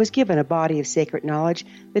nation was given a body of sacred knowledge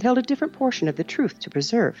that held a different portion of the truth to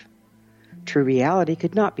preserve. True reality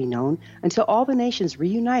could not be known until all the nations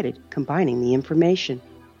reunited, combining the information.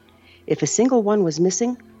 If a single one was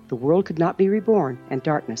missing, the world could not be reborn and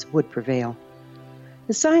darkness would prevail.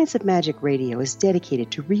 The Science of Magic Radio is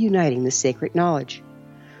dedicated to reuniting the sacred knowledge.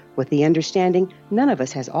 With the understanding, none of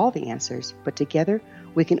us has all the answers, but together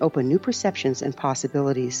we can open new perceptions and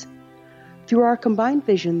possibilities. Through our combined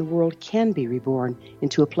vision, the world can be reborn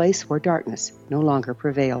into a place where darkness no longer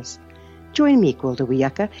prevails. Join me, Gwilda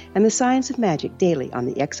Wiyaka, and the Science of Magic daily on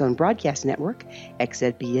the X-Zone Broadcast Network,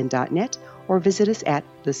 xzbn.net, or visit us at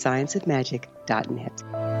thescienceofmagic.net.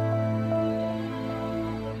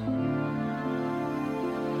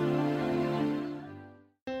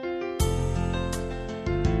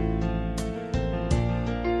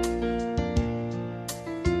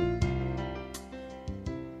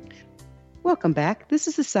 Welcome back. This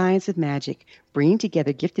is the Science of Magic, bringing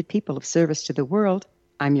together gifted people of service to the world.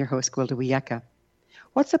 I'm your host, Gwilda Wiyaka.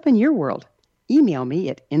 What's up in your world? Email me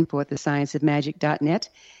at info@thescienceofmagic.net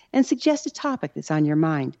and suggest a topic that's on your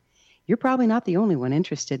mind. You're probably not the only one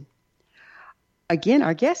interested. Again,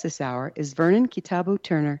 our guest this hour is Vernon Kitabu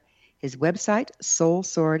Turner. His website,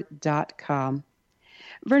 soulsword.com.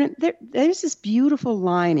 Vernon, there's this beautiful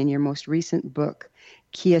line in your most recent book,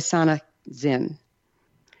 Kiyasana Zen.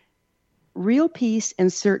 Real peace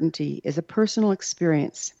and certainty is a personal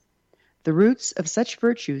experience. The roots of such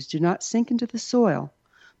virtues do not sink into the soil,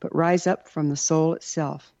 but rise up from the soul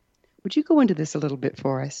itself. Would you go into this a little bit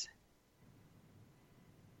for us?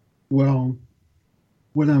 Well,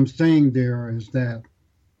 what I'm saying there is that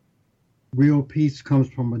real peace comes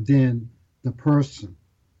from within the person.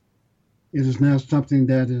 It is not something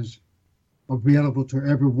that is available to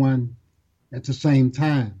everyone at the same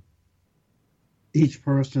time. Each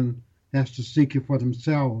person has to seek it for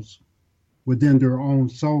themselves within their own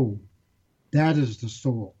soul. That is the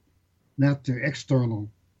soul, not the external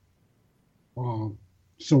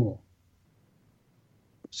soul.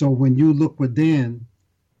 So when you look within,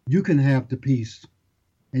 you can have the peace,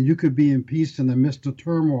 and you could be in peace in the midst of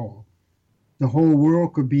turmoil. The whole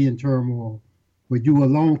world could be in turmoil, but you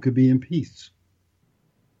alone could be in peace.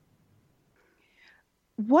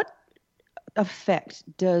 What effect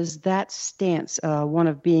does that stance, one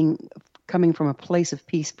of coming from a place of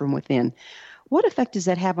peace from within, what effect does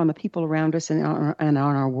that have on the people around us and on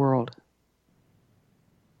our world?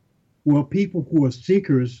 Well, people who are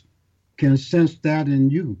seekers can sense that in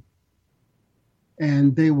you,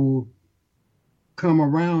 and they will come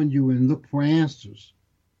around you and look for answers.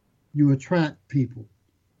 You attract people.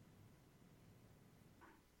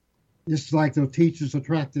 It's like the teachers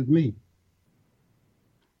attracted me.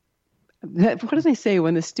 What do they say?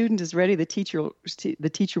 When the student is ready, the teacher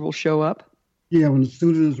will show up? Yeah, when the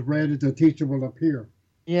student is ready, the teacher will appear.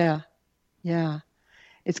 Yeah.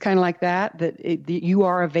 It's kind of like that you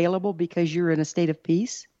are available because you're in a state of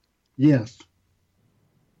peace? Yes.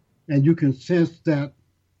 And you can sense that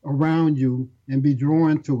around you and be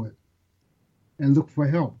drawn to it and look for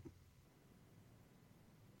help.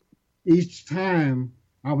 Each time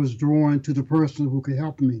I was drawn to the person who could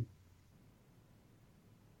help me.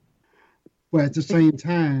 But at the same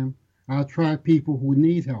time, I attract people who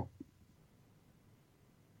need help.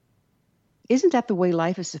 Isn't that the way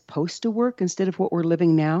life is supposed to work instead of what we're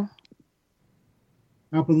living now?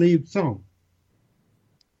 I believe so.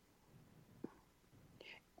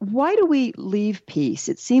 Why do we leave peace?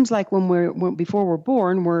 It seems like before we're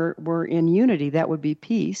born, we're in unity. That would be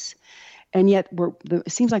peace, and yet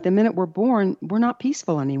it seems like the minute we're born, we're not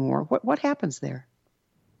peaceful anymore. What happens there?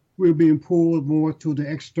 We're being pulled more to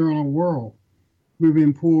the external world. We're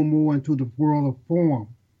being pulled more into the world of form,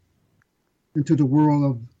 into the world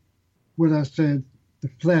of what I said, the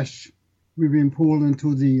flesh. We're being pulled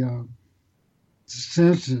into the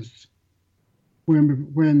senses.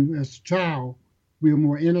 When as a child, we are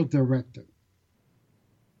more inner directed.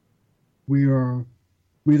 We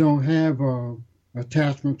don't have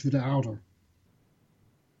attachment to the outer.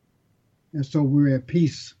 And so we're at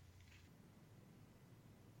peace.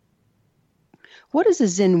 What is a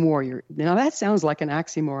Zen warrior? Now that sounds like an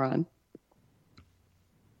oxymoron.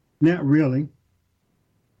 Not really,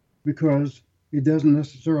 because it doesn't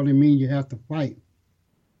necessarily mean you have to fight.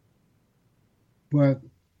 But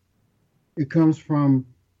it comes from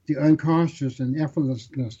the unconscious and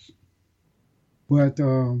effortlessness. But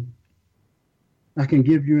I can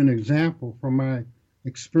give you an example from my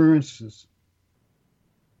experiences.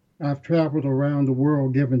 I've traveled around the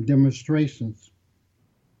world giving demonstrations,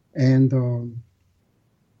 and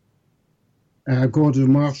I go to the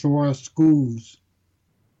martial arts schools,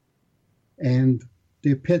 and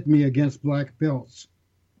they pit me against black belts.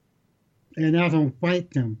 And I don't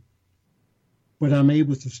fight them, but I'm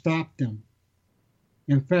able to stop them.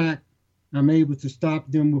 In fact, I'm able to stop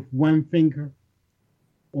them with one finger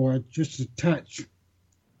or just a touch,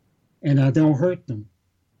 and I don't hurt them.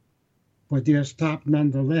 But they're stopped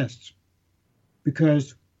nonetheless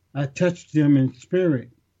because I touched them in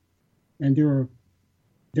spirit, and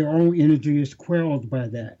their own energy is quelled by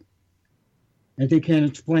that. And they can't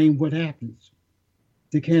explain what happens.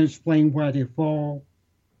 They can't explain why they fall.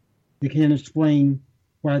 They can't explain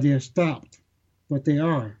why they're stopped, but they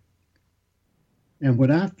are. And what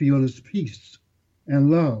I feel is peace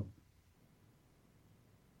and love.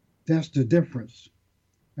 That's the difference.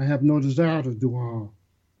 I have no desire to do harm.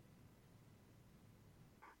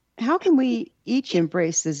 How can we each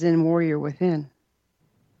embrace the Zen warrior within?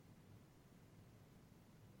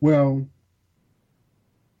 Well,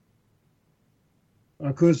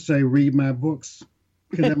 I could say read my books,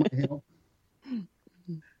 because that might help.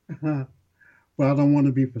 But I don't want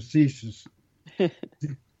to be facetious.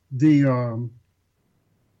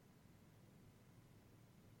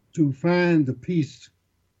 To find the peace,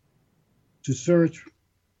 to search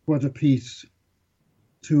for the peace,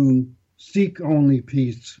 to seek only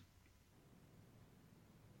peace.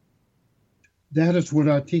 That is what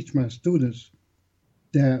I teach my students,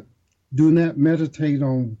 that do not meditate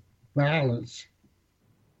on violence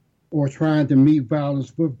or trying to meet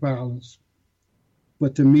violence with violence,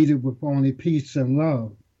 but to meet it with only peace and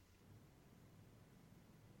love.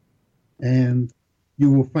 And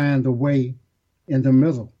you will find a way in the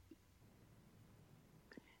middle.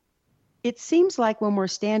 It seems like when we're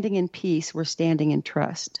standing in peace, we're standing in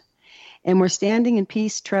trust. And we're standing in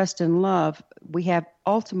peace, trust, and love. We have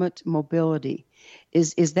ultimate mobility.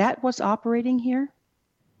 Is that what's operating here?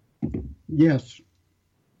 Yes.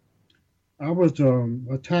 I was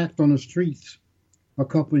attacked on the streets a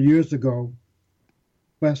couple of years ago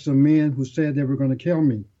by some men who said they were going to kill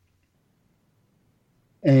me.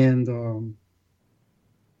 And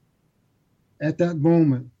at that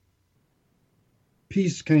moment,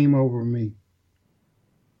 peace came over me.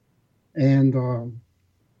 And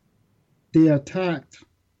they attacked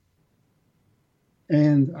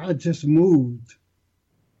And I just moved.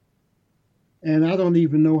 And I don't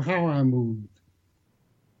even know how I moved.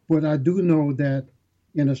 But I do know that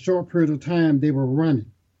in a short period of time, they were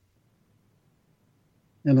running.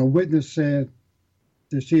 And a witness said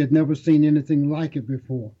that she had never seen anything like it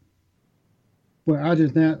before. But I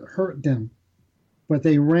did not hurt them, but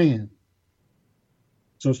they ran.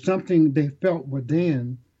 So something they felt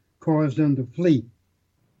within caused them to flee.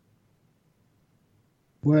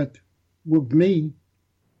 But with me,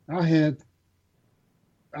 what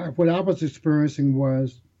I was experiencing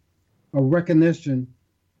was a recognition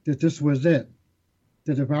that this was it.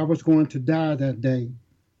 That if I was going to die that day,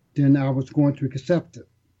 then I was going to accept it,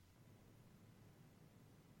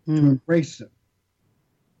 to embrace it.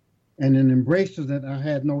 And in embracing it, I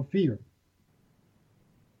had no fear.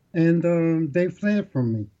 And they fled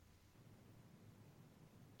from me.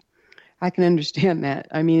 I can understand that.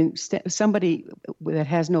 I mean, somebody that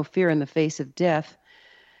has no fear in the face of death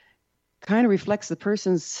kind of reflects the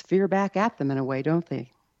person's fear back at them in a way, don't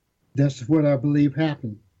they? That's what I believe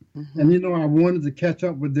happened. Mm-hmm. And, I wanted to catch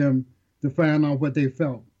up with them to find out what they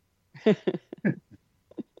felt.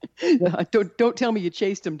 Don't tell me you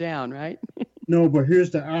chased them down, right? No, but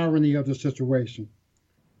here's the irony of the situation.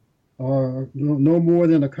 No more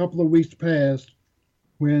than a couple of weeks passed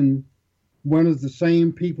when one of the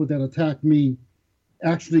same people that attacked me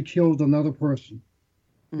actually killed another person.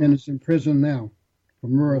 And it's in prison now for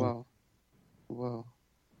murder. Whoa.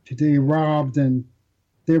 They robbed and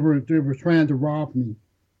they were trying to rob me.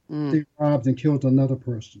 They robbed and killed another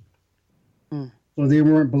person. So they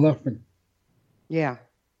weren't bluffing. Yeah.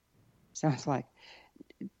 Sounds like.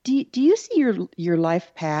 Do you see your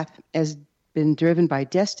life path as been driven by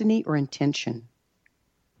destiny or intention?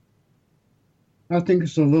 I think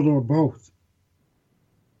it's a little of both.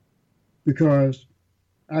 Because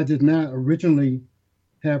I did not originally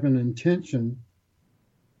have an intention.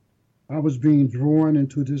 I was being drawn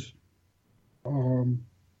into this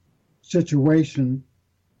situation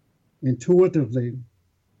intuitively.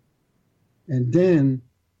 And then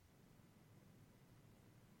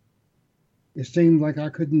it seemed like I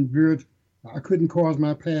couldn't cause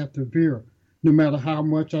my path to veer. No matter how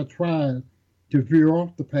much I tried to veer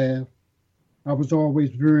off the path, I was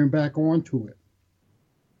always veering back onto it.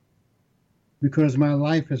 Because my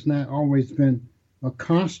life has not always been a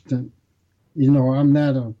constant. I'm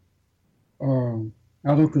not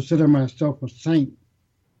I don't consider myself a saint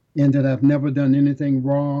in that I've never done anything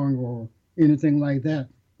wrong or anything like that.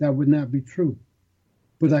 That would not be true.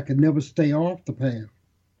 But I could never stay off the path.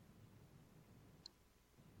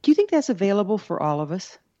 Do you think that's available for all of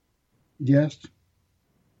us? Yes.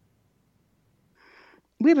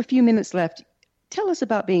 We have a few minutes left. Tell us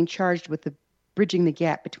about being charged with bridging the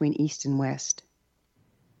gap between East and West.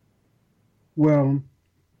 Well,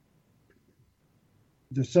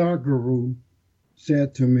 the Sadguru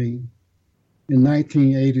said to me in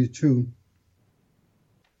 1982,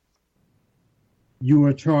 you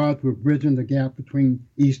are charged with bridging the gap between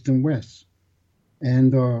East and West.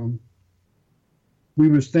 And we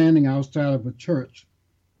were standing outside of a church.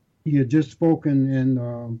 He had just spoken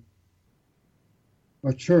in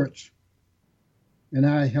a church, and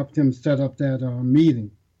I helped him set up that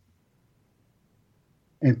meeting.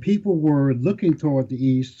 And people were looking toward the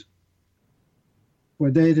East,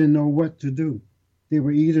 but they didn't know what to do. They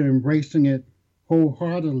were either embracing it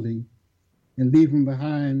wholeheartedly and leaving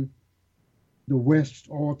behind the West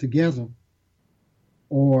altogether,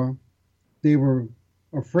 or they were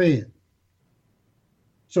afraid.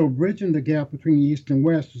 So bridging the gap between East and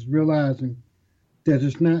West is realizing that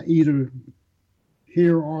it's not either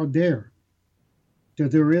here or there,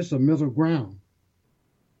 that there is a middle ground,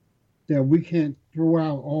 that we can't throw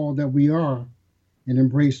out all that we are and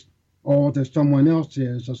embrace all that someone else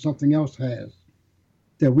is or something else has,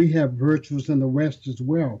 that we have virtues in the West as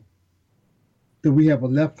well, that we have a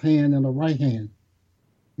left hand and a right hand,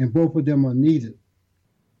 and both of them are needed,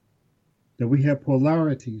 that we have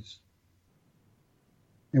polarities,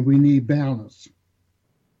 and we need balance.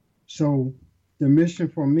 So the mission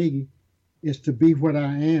for me is to be what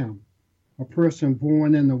I am, a person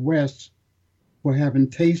born in the West for having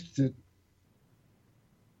tasted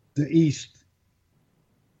the East.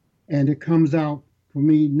 And it comes out for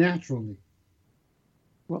me naturally.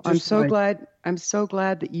 Well, I'm so glad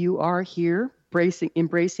that you are here,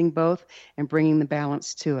 embracing both and bringing the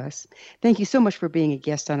balance to us. Thank you so much for being a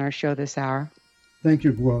guest on our show this hour. Thank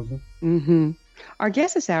you, Gwilda. Our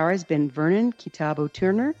guest this hour has been Vernon Kitabu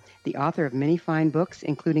Turner, the author of many fine books,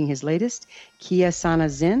 including his latest, Kia Sana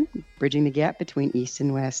Zen, Bridging the Gap Between East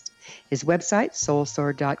and West. His website,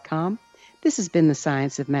 soulsword.com. This has been The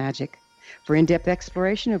Science of Magic. For in-depth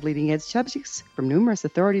exploration of leading-edge subjects from numerous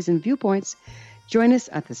authorities and viewpoints, join us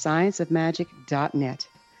at thescienceofmagic.net.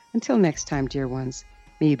 Until next time, dear ones,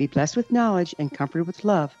 may you be blessed with knowledge and comforted with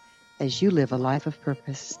love as you live a life of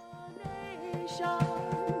purpose.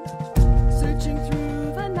 Searching through